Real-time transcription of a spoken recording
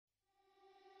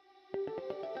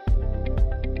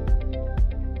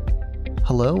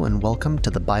Hello and welcome to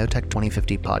the Biotech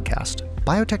 2050 podcast.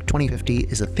 Biotech 2050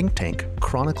 is a think tank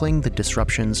chronicling the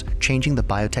disruptions changing the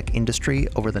biotech industry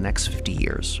over the next 50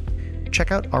 years.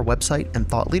 Check out our website and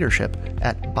thought leadership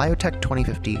at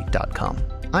biotech2050.com.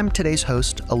 I'm today's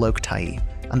host, Alok Tai.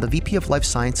 I'm the VP of Life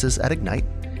Sciences at Ignite,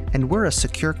 and we're a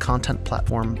secure content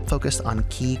platform focused on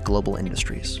key global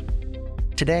industries.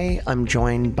 Today, I'm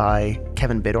joined by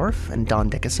Kevin Biddorf and Don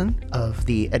Dickinson of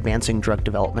the Advancing Drug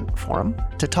Development Forum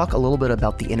to talk a little bit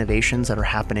about the innovations that are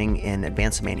happening in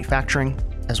advanced manufacturing,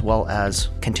 as well as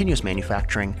continuous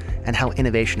manufacturing, and how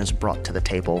innovation is brought to the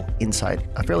table inside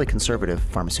a fairly conservative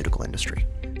pharmaceutical industry.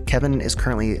 Kevin is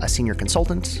currently a senior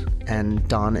consultant, and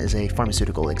Don is a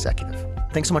pharmaceutical executive.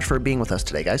 Thanks so much for being with us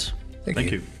today, guys.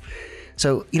 Thank you.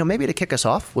 So, maybe to kick us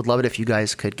off, would love it if you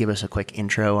guys could give us a quick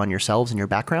intro on yourselves and your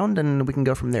background, and we can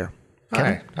go from there.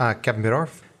 Kevin? Hi, Kevin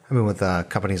Biddorf. I've been with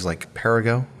companies like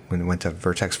Perrigo, when I went to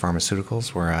Vertex Pharmaceuticals,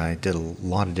 where I did a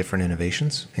lot of different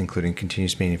innovations, including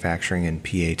continuous manufacturing and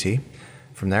PAT.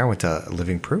 From there, I went to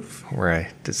Living Proof, where I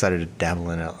decided to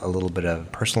dabble in a little bit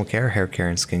of personal care, hair care,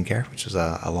 and skin care, which was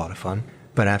a lot of fun.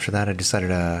 But after that, I decided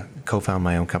to co-found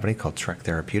my own company called Trek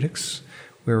Therapeutics.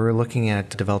 We were looking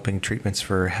at developing treatments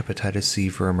for hepatitis C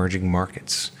for emerging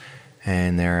markets.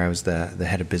 And there I was the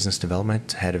head of business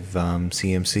development, head of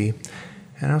CMC,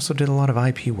 and I also did a lot of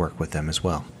IP work with them as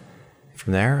well.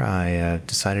 From there, I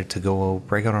decided to go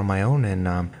break out on my own, and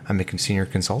I'm a senior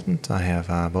consultant. I have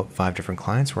about 5 different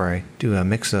clients where I do a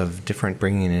mix of different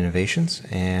bringing in innovations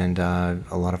and a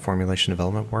lot of formulation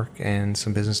development work and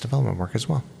some business development work as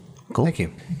well. Cool. Thank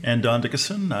you. And Don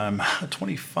Dickinson, I'm a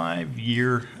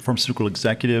 25-year pharmaceutical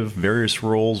executive, various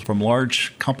roles from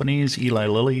large companies, Eli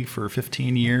Lilly for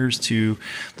 15 years, to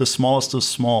the smallest of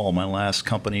small. My last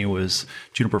company was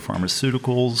Juniper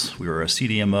Pharmaceuticals. We were a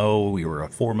CDMO. We were a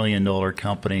 $4 million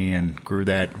company and grew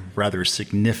that rather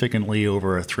significantly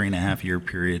over a 3.5-year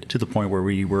period to the point where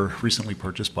we were recently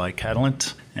purchased by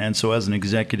Catalent. And so as an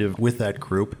executive with that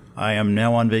group, I am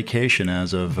now on vacation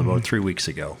as of about 3 weeks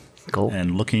ago. Cool.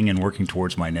 And looking and working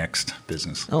towards my next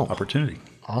business opportunity.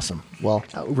 Awesome. Well,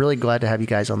 really glad to have you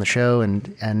guys on the show, and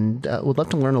would love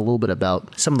to learn a little bit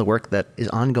about some of the work that is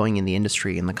ongoing in the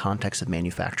industry in the context of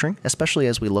manufacturing, especially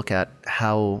as we look at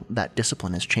how that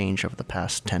discipline has changed over the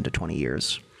past 10 to 20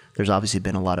 years. There's obviously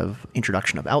been a lot of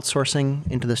introduction of outsourcing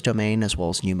into this domain, as well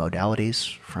as new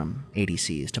modalities from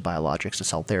ADCs to biologics to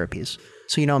cell therapies.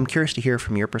 So, I'm curious to hear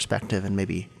from your perspective, and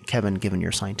maybe Kevin, given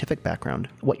your scientific background,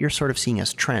 what you're sort of seeing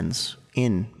as trends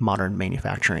in modern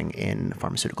manufacturing in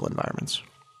pharmaceutical environments.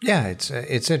 Yeah, it's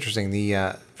interesting.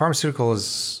 The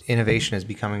pharmaceuticals innovation is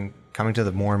coming to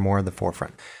the more and more of the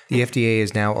forefront. The FDA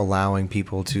is now allowing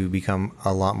people to become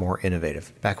a lot more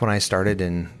innovative. Back when I started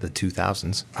in the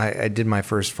 2000s, I did my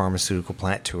first pharmaceutical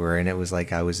plant tour, and it was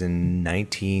like I was in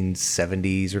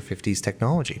 1970s or 50s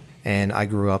technology. And I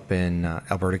grew up in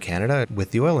Alberta, Canada,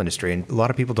 with the oil industry. And a lot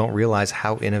of people don't realize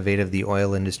how innovative the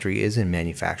oil industry is in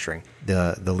manufacturing.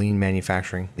 The lean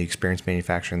manufacturing, the experience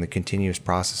manufacturing, the continuous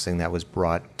processing that was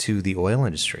brought to the oil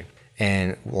industry.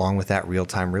 And along with that,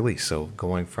 real-time release. So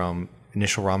going from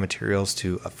initial raw materials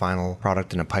to a final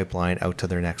product in a pipeline out to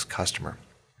their next customer.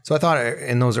 So I thought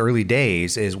in those early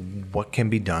days is what can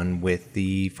be done with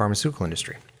the pharmaceutical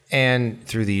industry. And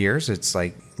through the years, it's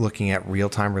like looking at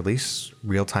real-time release,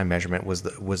 real-time measurement was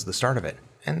the start of it.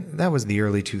 And that was the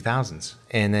early 2000s.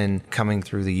 And then coming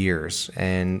through the years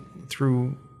and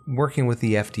through working with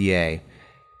the FDA,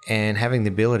 and having the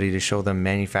ability to show them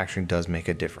manufacturing does make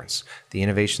a difference. The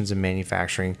innovations in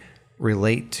manufacturing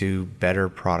relate to better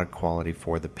product quality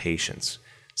for the patients.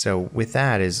 So with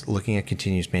that is looking at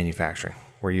continuous manufacturing,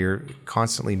 where you're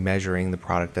constantly measuring the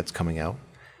product that's coming out.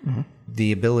 Mm-hmm.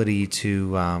 The ability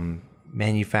to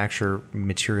manufacture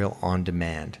material on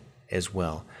demand as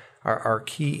well are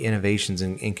key innovations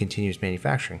in continuous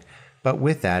manufacturing. But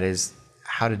with that is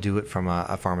how to do it from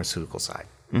a pharmaceutical side.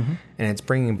 Mm-hmm. And it's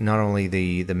bringing not only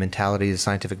the mentality, the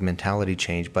scientific mentality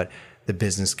change, but the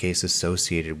business case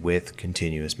associated with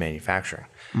continuous manufacturing.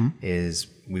 Is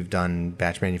we've done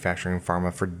batch manufacturing in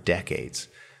pharma for decades,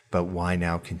 but why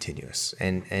now continuous?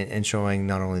 And showing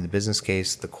not only the business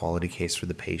case, the quality case for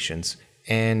the patients,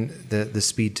 and the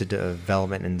speed to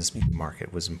development and the speed to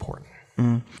market was important.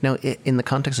 Now, in the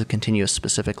context of continuous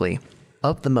specifically,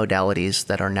 of the modalities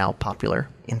that are now popular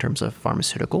in terms of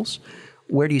pharmaceuticals,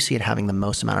 where do you see it having the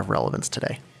most amount of relevance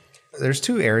today? There's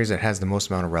 2 areas that has the most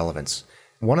amount of relevance.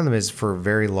 One of them is for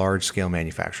very large scale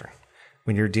manufacturing,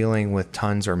 when you're dealing with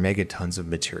tons or megatons of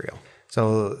material.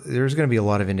 So there's going to be a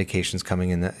lot of indications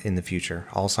coming in the future.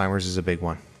 Alzheimer's is a big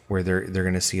one where they're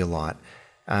going to see a lot.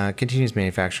 Continuous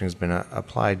manufacturing has been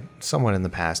applied somewhat in the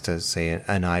past to, say,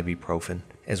 an ibuprofen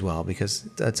as well, because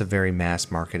that's a very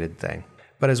mass marketed thing.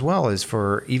 But as well as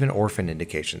for even orphan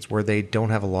indications where they don't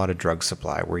have a lot of drug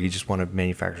supply, where you just want to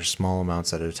manufacture small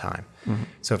amounts at a time.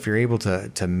 So if you're able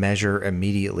to measure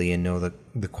immediately and know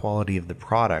the quality of the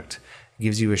product, it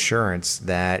gives you assurance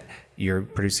that you're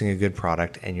producing a good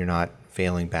product and you're not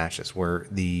failing batches where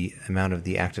the amount of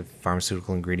the active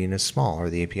pharmaceutical ingredient is small or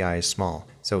the API is small.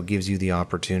 So it gives you the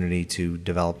opportunity to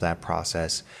develop that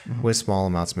process with small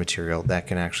amounts of material that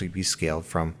can actually be scaled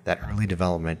from that early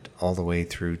development all the way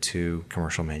through to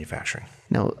commercial manufacturing.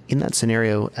 Now, in that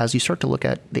scenario, as you start to look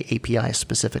at the API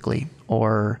specifically,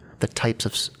 or the types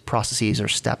of processes or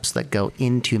steps that go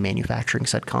into manufacturing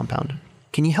said compound,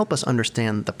 can you help us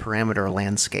understand the parameter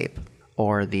landscape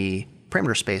or the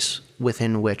parameter space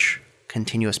within which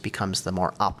continuous becomes the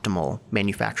more optimal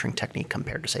manufacturing technique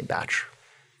compared to, say, batch?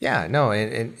 Yeah, no,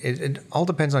 it all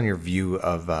depends on your view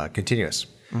of continuous.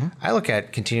 I look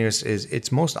at continuous as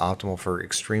it's most optimal for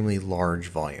extremely large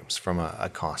volumes from a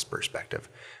cost perspective,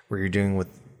 where you're dealing with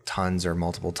tons or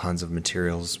multiple tons of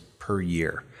materials per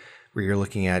year, where you're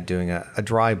looking at doing a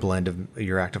dry blend of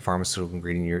your active pharmaceutical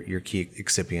ingredient, your key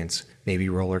excipients, maybe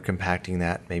roller compacting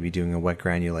that, maybe doing a wet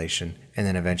granulation, and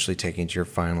then eventually taking it to your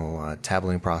final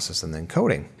tabulating process and then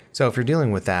coating. So if you're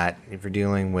dealing with that, if you're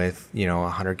dealing with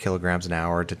 100 kilograms an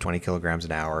hour to 20 kilograms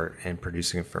an hour and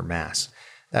producing it for mass,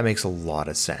 that makes a lot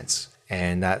of sense.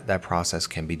 And that process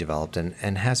can be developed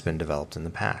and has been developed in the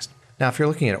past. Now, if you're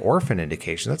looking at orphan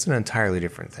indication, that's an entirely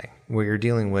different thing, where you're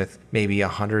dealing with maybe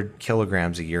 100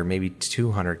 kilograms a year, maybe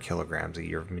 200 kilograms a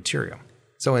year of material.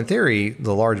 So in theory,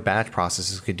 the large batch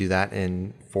processes could do that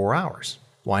in 4 hours.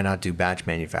 Why not do batch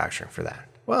manufacturing for that?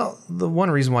 Well, the one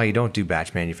reason why you don't do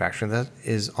batch manufacturing that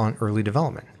is on early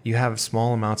development. You have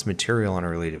small amounts of material on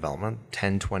early development,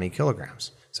 10, 20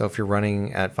 kilograms. So if you're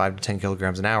running at 5 to 10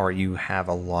 kilograms an hour, you have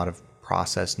a lot of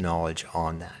process knowledge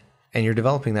on that. And you're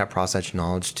developing that process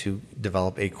knowledge to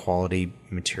develop a quality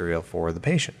material for the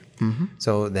patient.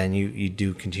 So then you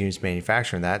do continuous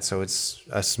manufacturing that. So it's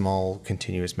a small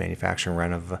continuous manufacturing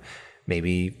run of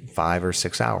maybe 5 or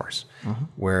 6 hours.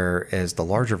 Whereas the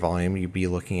larger volume, you'd be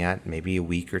looking at maybe a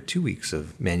week or 2 weeks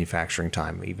of manufacturing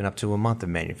time, even up to a month of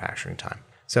manufacturing time.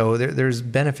 So there's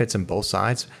benefits on both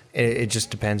sides. It just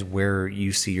depends where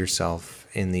you see yourself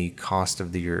in the cost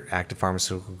of your active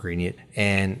pharmaceutical ingredient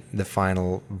and the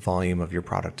final volume of your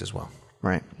product as well.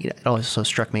 Right. It also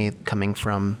struck me, coming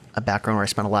from a background where I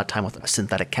spent a lot of time with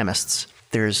synthetic chemists,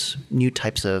 there's new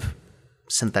types of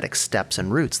synthetic steps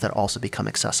and routes that also become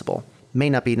accessible. May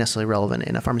not be necessarily relevant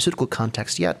in a pharmaceutical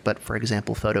context yet, but for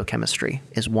example, photochemistry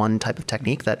is one type of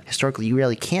technique that historically you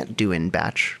really can't do in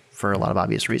batch for a lot of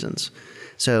obvious reasons.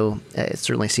 So it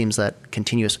certainly seems that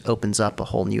continuous opens up a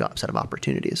whole new set of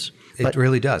opportunities. It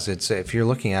really does. It's if you're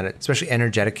looking at it, especially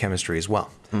energetic chemistry as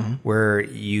well, where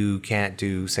you can't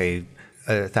do, say,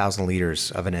 1,000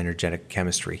 liters of an energetic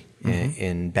chemistry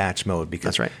in batch mode,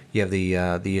 because you have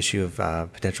the issue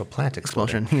of potential plant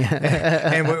explosion.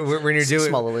 And when you're doing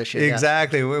small issue,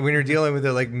 exactly when you're dealing with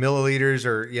it like milliliters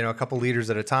or a couple liters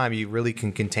at a time, you really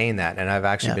can contain that. And I've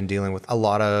actually been dealing with a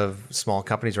lot of small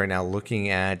companies right now looking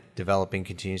at developing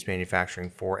continuous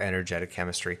manufacturing for energetic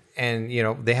chemistry. And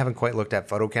they haven't quite looked at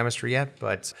photochemistry yet,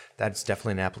 but that's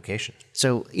definitely an application.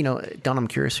 So Don, I'm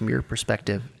curious from your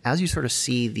perspective, as you sort of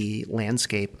see the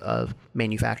landscape of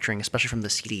manufacturing, especially from the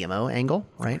CDMO angle,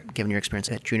 right? Given your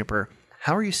experience at Juniper,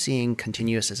 how are you seeing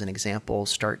continuous as an example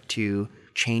start to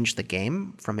change the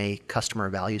game from a customer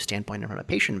value standpoint and from a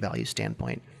patient value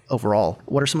standpoint overall?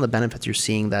 What are some of the benefits you're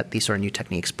seeing that these sort of new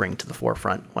techniques bring to the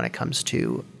forefront when it comes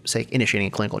to, say, initiating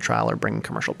a clinical trial or bringing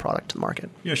commercial product to the market?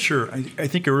 Yeah, sure. I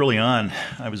think early on,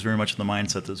 I was very much in the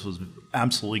mindset this was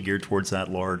absolutely geared towards that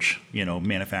large,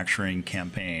 manufacturing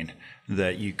campaign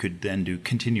that you could then do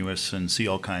continuous and see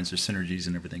all kinds of synergies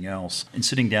and everything else. And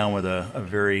sitting down with a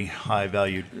very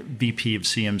high-valued VP of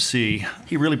CMC,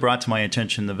 he really brought to my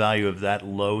attention the value of that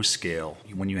low scale.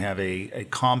 When you have a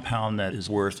compound that is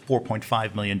worth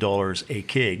 $4.5 million a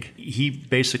kg, he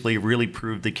basically really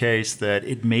proved the case that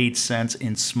it made sense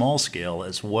in small scale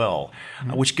as well,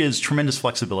 which gives tremendous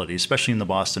flexibility, especially in the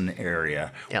Boston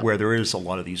area, where there is a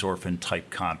lot of these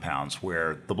orphan-type compounds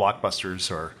where the blockbusters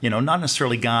are, not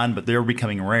necessarily gone, but they're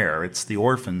becoming rare. It's the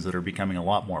orphans that are becoming a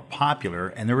lot more popular,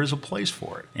 and there is a place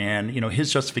for it. And,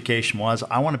 his justification was,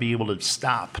 I want to be able to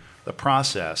stop the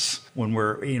process when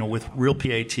we're, with real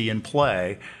PAT in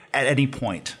play at any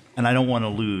point. and I don't want to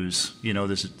lose,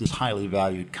 this highly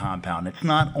valued compound. It's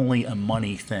not only a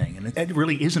money thing, and it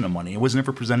really isn't a money. It was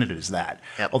never presented as that,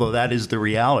 although that is the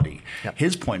reality.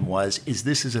 His point is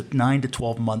this is a 9 to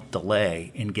 12 month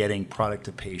delay in getting product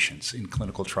to patients in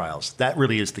clinical trials. That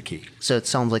really is the key. So it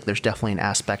sounds like there's definitely an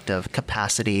aspect of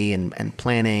capacity and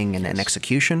planning and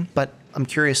execution, but I'm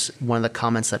curious, one of the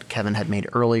comments that Kevin had made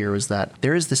earlier was that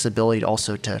there is this ability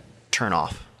also to turn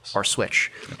off or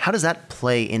switch. How does that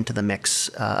play into the mix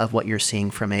of what you're seeing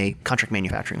from a contract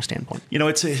manufacturing standpoint?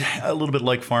 It's a little bit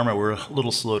like pharma. We're a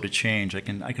little slow to change. I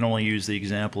can only use the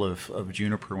example of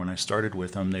Juniper. When I started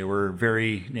with them, they were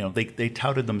very, they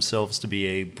touted themselves to be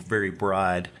a very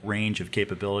broad range of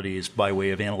capabilities by way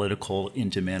of analytical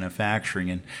into manufacturing.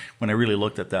 And when I really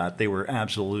looked at that, they were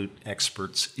absolute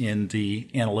experts in the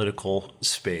analytical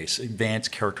space,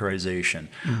 advanced characterization,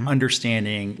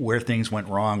 understanding where things went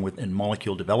wrong in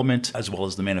molecule development, as well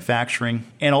as the manufacturing,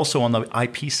 and also on the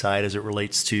IP side as it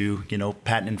relates to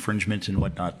patent infringement and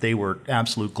whatnot. They were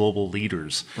absolute global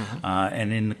leaders,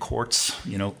 and in the courts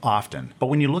often. But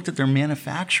when you looked at their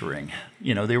manufacturing,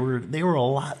 they were a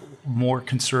lot more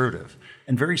conservative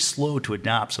and very slow to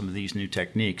adopt some of these new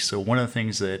techniques. So one of the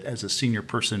things that, as a senior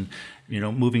person,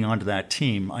 moving on to that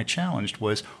team, I challenged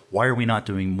was, why are we not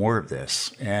doing more of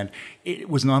this? And it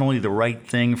was not only the right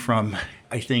thing from,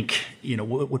 I think,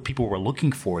 what people were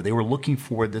looking for. They were looking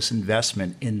for this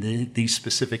investment in these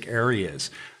specific areas,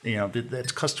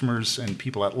 that's customers and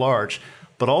people at large,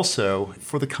 but also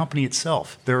for the company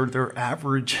itself. Their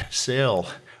average sale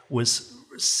was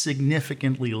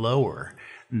significantly lower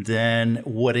than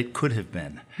what it could have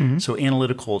been. So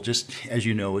analytical, just as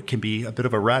it can be a bit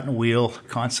of a rat in a wheel,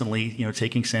 constantly,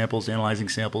 taking samples, analyzing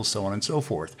samples, so on and so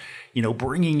forth.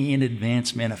 Bringing in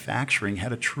advanced manufacturing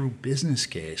had a true business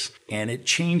case, and it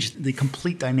changed the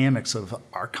complete dynamics of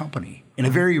our company in a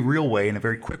very real way, in a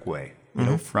very quick way.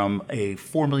 From a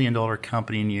 $4 million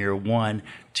company in year one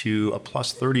to a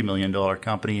plus $30 million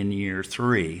company in year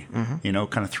three, kind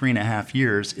of 3.5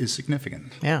 years is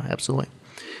significant. Yeah, absolutely.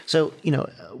 So,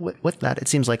 with that, it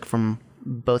seems like from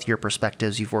both your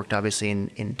perspectives, you've worked obviously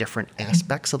in different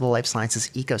aspects of the life sciences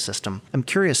ecosystem. I'm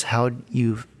curious how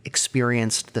you've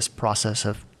experienced this process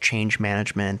of change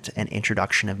management and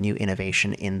introduction of new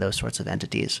innovation in those sorts of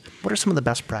entities. What are some of the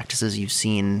best practices you've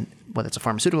seen, whether it's a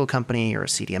pharmaceutical company or a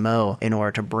CDMO, in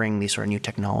order to bring these sort of new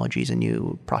technologies and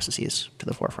new processes to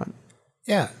the forefront?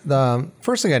 Yeah, the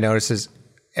first thing I noticed is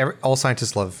all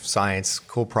scientists love science,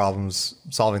 cool problems,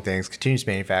 solving things. Continuous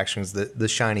manufacturing is the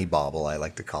shiny bauble, I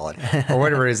like to call it, or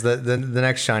whatever it is, the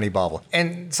next shiny bauble.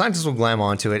 And scientists will glam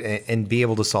onto it and be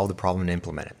able to solve the problem and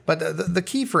implement it. But the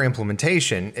key for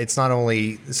implementation, it's not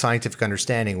only scientific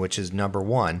understanding, which is number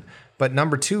one, but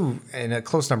number two, and a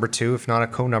close number two, if not a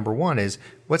co-number one, is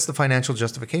what's the financial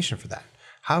justification for that?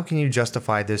 How can you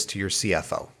justify this to your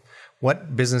CFO?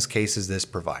 What business case is this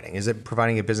providing? Is it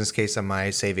providing a business case? Am I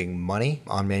saving money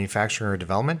on manufacturing or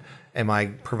development? Am I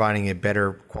providing a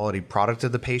better quality product to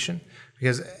the patient?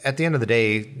 Because at the end of the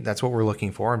day, that's what we're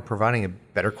looking for, and providing a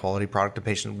better quality product to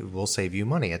patient will save you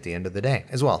money at the end of the day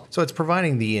as well. So it's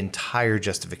providing the entire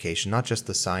justification, not just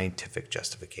the scientific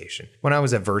justification. When I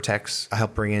was at Vertex, I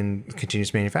helped bring in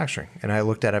continuous manufacturing, and I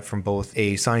looked at it from both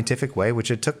a scientific way, which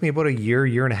it took me about a year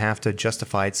and a half to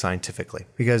justify it scientifically,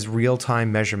 because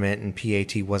real-time measurement and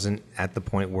PAT wasn't at the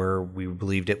point where we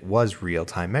believed it was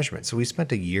real-time measurement. So we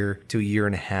spent a year to a year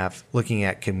and a half looking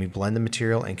at, can we blend the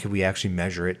material and can we actually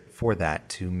measure it for that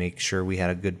to make sure we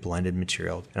had a good blended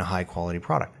material and a high quality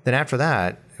product. Then after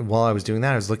that, while I was doing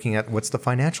that, I was looking at what's the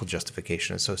financial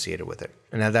justification associated with it.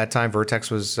 And at that time,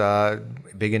 Vertex was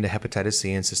big into hepatitis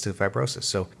C and cystic fibrosis.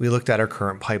 So we looked at our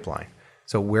current pipeline.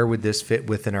 So where would this fit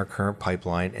within our current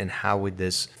pipeline, and how would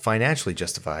this financially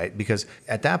justify it? Because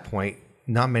at that point,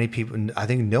 not many people, I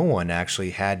think no one actually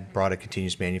had brought a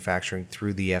continuous manufacturing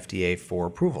through the FDA for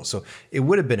approval. So it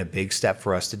would have been a big step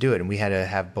for us to do it. And we had to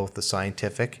have both the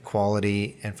scientific,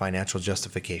 quality, and financial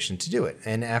justification to do it.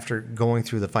 And after going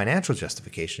through the financial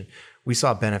justification, we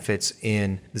saw benefits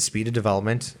in the speed of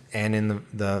development and in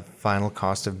the final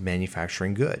cost of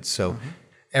manufacturing goods. So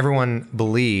everyone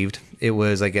believed it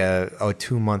was like a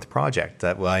 2-month project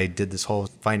that I did this whole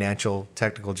financial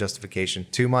technical justification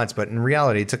 2 months, but in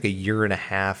reality, it took a year and a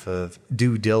half of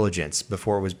due diligence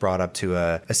before it was brought up to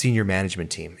a senior management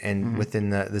team. And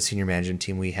within the senior management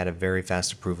team, we had a very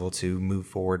fast approval to move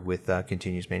forward with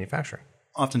continuous manufacturing.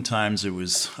 Oftentimes I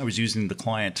was using the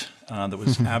client that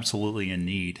was absolutely in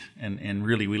need, and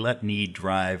really we let need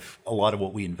drive a lot of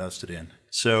what we invested in.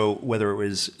 So whether it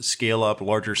was scale up,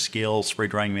 larger scale spray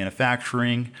drying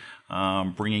manufacturing,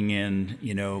 bringing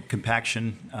in,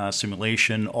 compaction,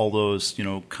 simulation, all those,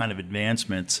 kind of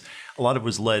advancements. A lot of it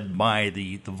was led by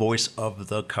the voice of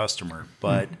the customer,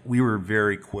 but we were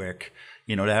very quick.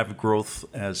 To have growth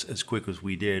as quick as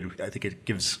we did, I think it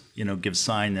gives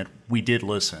sign that we did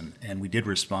listen and we did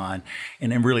respond,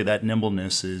 and then really that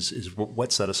nimbleness is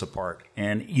what set us apart.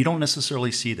 And you don't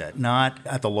necessarily see that, not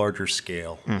at the larger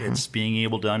scale. It's being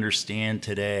able to understand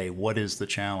today what is the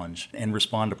challenge and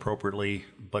respond appropriately,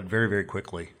 but very, very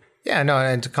quickly. Yeah, no,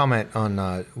 and to comment on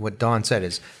what Don said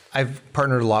is I've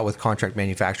partnered a lot with contract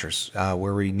manufacturers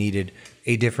where we needed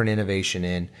a different innovation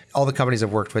in. All the companies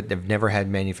I've worked with have never had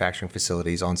manufacturing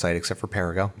facilities on site except for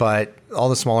Perigo. But all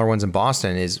the smaller ones in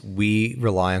Boston is we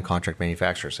rely on contract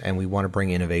manufacturers and we want to bring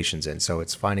innovations in. So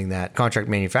it's finding that contract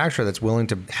manufacturer that's willing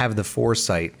to have the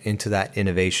foresight into that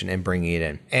innovation and bringing it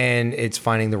in. And it's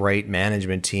finding the right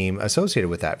management team associated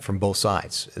with that from both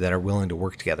sides that are willing to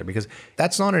work together, because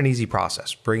that's not an easy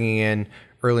process. Bringing in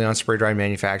early on spray dry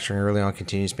manufacturing, early on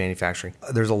continuous manufacturing,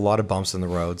 there's a lot of bumps in the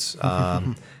roads.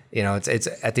 It's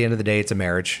at the end of the day, it's a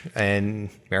marriage, and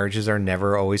marriages are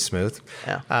never always smooth.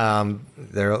 Yeah.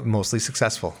 They're mostly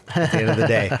successful at the end of the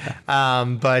day.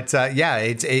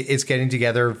 It's getting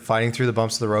together, fighting through the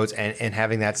bumps of the roads, and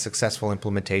having that successful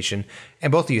implementation.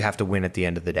 And both of you have to win at the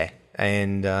end of the day.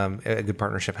 And a good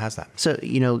partnership has that. So,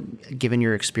 given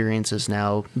your experiences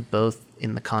now, both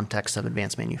in the context of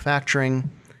advanced manufacturing,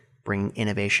 bring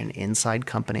innovation inside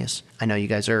companies. I know you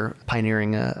guys are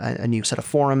pioneering a new set of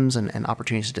forums and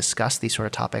opportunities to discuss these sort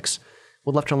of topics.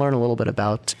 Would love to learn a little bit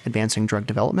about advancing drug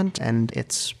development and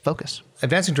its focus.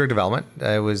 Advancing drug development,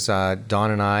 it was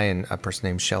Don and I and a person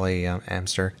named Shelley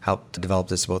Amster helped develop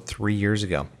this about 3 years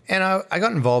ago. And I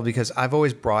got involved because I've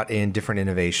always brought in different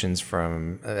innovations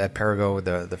from at Perigo,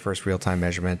 the first real-time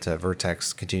measurement,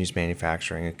 Vertex, continuous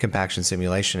manufacturing, and compaction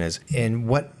simulation and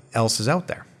what else is out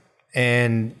there.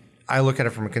 And I look at it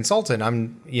from a consultant.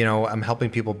 I'm helping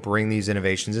people bring these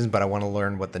innovations in, but I want to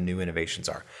learn what the new innovations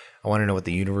are. I want to know what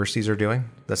the universities are doing.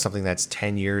 That's something that's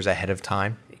 10 years ahead of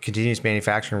time. Continuous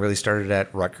manufacturing really started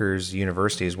at Rutgers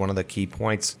University as one of the key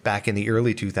points back in the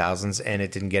early 2000s, and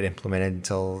it didn't get implemented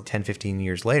until 10, 15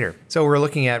 years later. So we're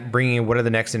looking at bringing in what are the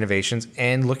next innovations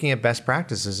and looking at best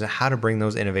practices and how to bring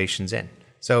those innovations in.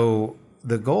 So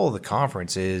the goal of the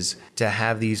conference is to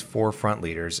have these forefront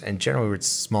leaders, and generally it's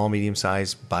small,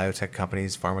 medium-sized biotech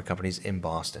companies, pharma companies in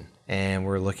Boston. And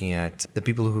we're looking at the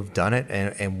people who've done it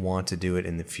and want to do it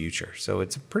in the future. So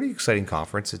it's a pretty exciting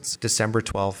conference. It's December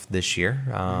 12th this year.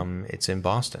 It's in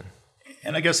Boston.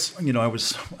 And I guess, I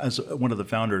was, as one of the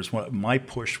founders, my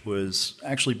push was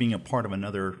actually being a part of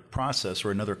another process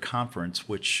or another conference,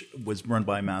 which was run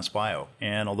by MassBio.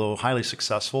 And although highly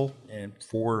successful and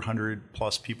 400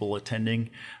 plus people attending,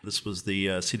 this was the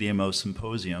CDMO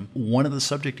symposium. One of the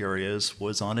subject areas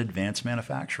was on advanced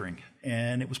manufacturing.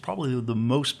 And it was probably the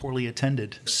most poorly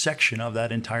attended section of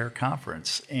that entire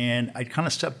conference. And I kind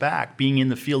of stepped back, being in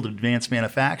the field of advanced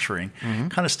manufacturing,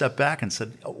 kind of stepped back and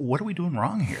said, what are we doing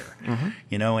wrong here?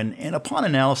 And upon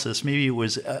analysis, maybe it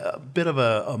was a bit of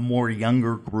a more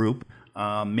younger group,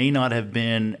 may not have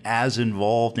been as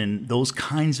involved in those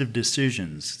kinds of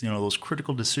decisions, those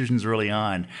critical decisions early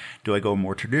on. Do I go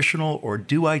more traditional or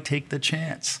do I take the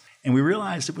chance? And we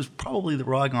realized it was probably the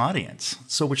wrong audience.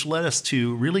 So which led us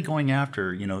to really going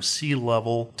after,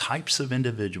 C-level types of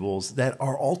individuals that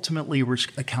are ultimately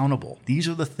accountable. These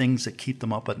are the things that keep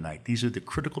them up at night. These are the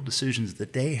critical decisions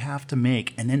that they have to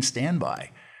make and then stand by.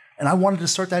 And I wanted to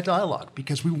start that dialogue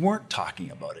because we weren't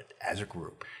talking about it as a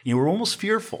group. We're almost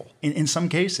fearful in some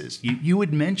cases. You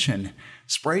would mention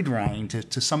spray drying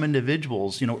to some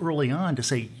individuals, early on to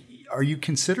say, are you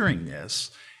considering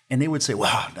this? And they would say,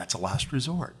 well, that's a last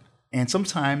resort. And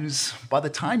sometimes by the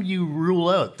time you rule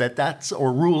out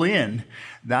rule in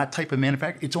that type of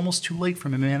manufacturing, it's almost too late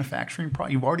from a manufacturing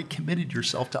product. You've already committed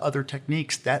yourself to other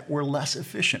techniques that were less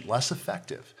efficient, less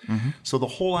effective. So the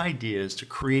whole idea is to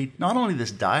create not only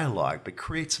this dialogue, but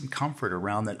create some comfort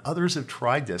around that others have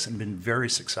tried this and been very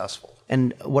successful.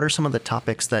 And what are some of the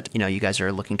topics that you guys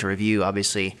are looking to review?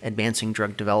 Obviously, advancing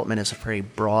drug development is a very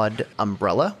broad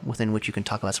umbrella within which you can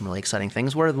talk about some really exciting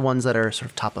things. What are the ones that are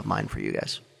sort of top of mind for you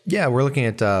guys? Yeah, we're looking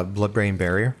at blood-brain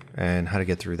barrier and how to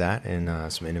get through that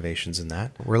and some innovations in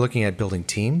that. We're looking at building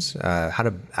teams, how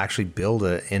to actually build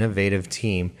an innovative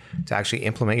team to actually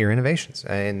implement your innovations.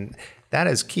 And that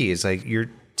is key. It's like your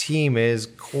team is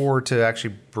core to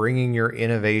actually bringing your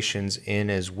innovations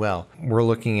in as well. We're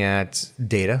looking at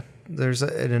data. There's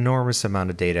an enormous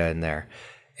amount of data in there.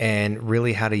 And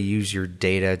really how to use your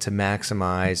data to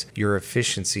maximize your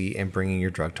efficiency in bringing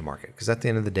your drug to market. Because at the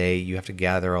end of the day, you have to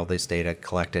gather all this data,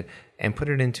 collect it, and put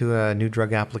it into a new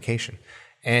drug application.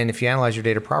 And if you analyze your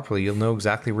data properly, you'll know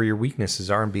exactly where your weaknesses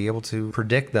are and be able to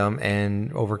predict them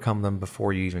and overcome them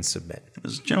before you even submit.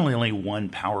 There's generally only one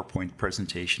PowerPoint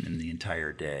presentation in the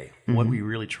entire day. What we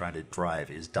really try to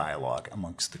drive is dialogue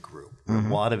amongst the group. A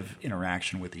lot of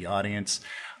interaction with the audience,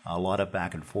 a lot of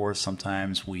back and forth.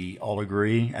 Sometimes we all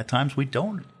agree. At times we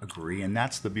don't agree. And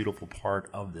that's the beautiful part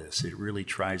of this. It really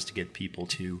tries to get people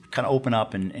to kind of open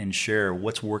up and share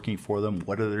what's working for them,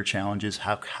 what are their challenges,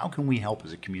 how can we help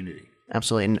as a community.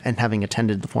 Absolutely. And having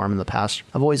attended the forum in the past,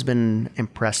 I've always been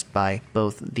impressed by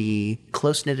both the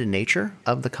close-knitted nature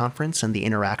of the conference and the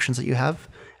interactions that you have,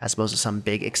 as opposed to some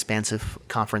big, expansive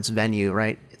conference venue,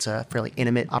 right? It's a fairly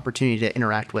intimate opportunity to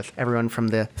interact with everyone from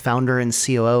the founder and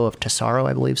COO of Tesaro,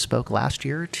 I believe, spoke last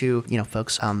year, to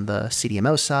folks on the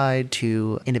CDMO side,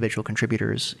 to individual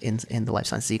contributors in the life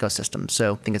sciences ecosystem.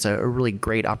 So I think it's a really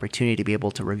great opportunity to be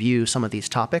able to review some of these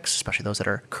topics, especially those that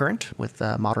are current with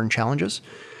modern challenges.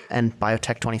 And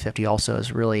Biotech 2050 also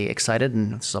is really excited,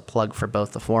 and this is a plug for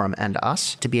both the forum and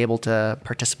us, to be able to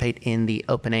participate in the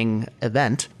opening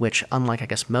event, which, unlike, I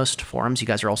guess, most forums, you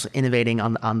guys are also innovating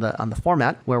on the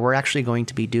format, where we're actually going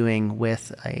to be doing,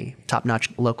 with a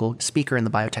top-notch local speaker in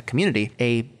the biotech community,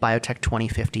 a Biotech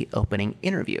 2050 opening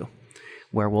interview,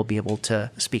 where we'll be able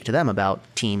to speak to them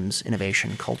about teams,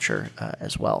 innovation, culture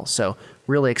as well. So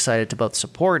really excited to both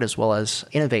support as well as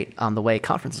innovate on the way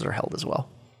conferences are held as well.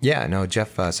 Yeah, no,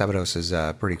 Jeff Sabados is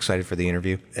pretty excited for the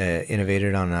interview.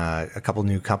 Innovated on a couple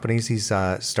new companies he's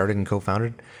started and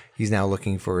co-founded. He's now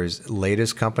looking for his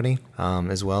latest company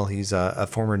as well. He's a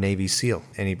former Navy SEAL,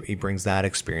 and he brings that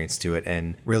experience to it,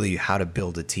 and really how to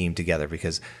build a team together,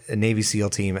 because a Navy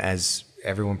SEAL team, as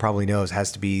everyone probably knows,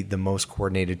 has to be the most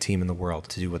coordinated team in the world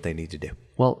to do what they need to do.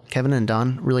 Well, Kevin and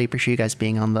Don, really appreciate you guys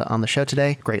being on the show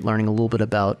today. Great learning a little bit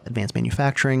about advanced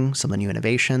manufacturing, some of the new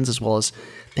innovations, as well as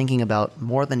thinking about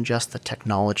more than just the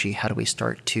technology. How do we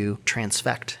start to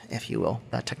transfect, if you will,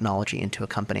 that technology into a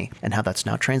company, and how that's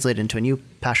now translated into a new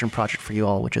passion project for you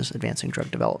all, which is Advancing Drug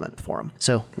Development Forum.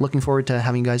 So looking forward to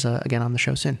having you guys again on the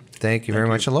show soon. Thank you very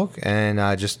much, Alok.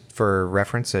 And just for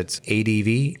reference, it's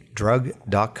advdrug.com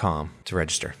to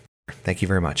register. Thank you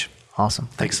very much. Awesome.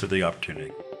 Thanks for the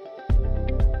opportunity.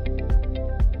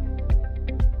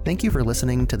 Thank you for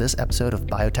listening to this episode of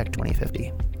Biotech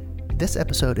 2050. This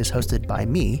episode is hosted by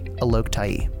me, Alok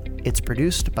Tai. It's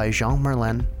produced by Jean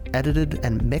Merlin, edited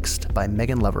and mixed by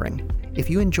Megan Levering.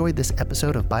 If you enjoyed this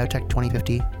episode of Biotech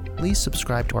 2050, please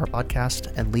subscribe to our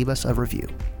podcast and leave us a review.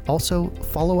 Also,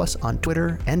 follow us on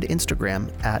Twitter and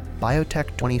Instagram at Biotech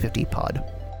 2050 Pod.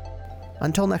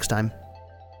 Until next time,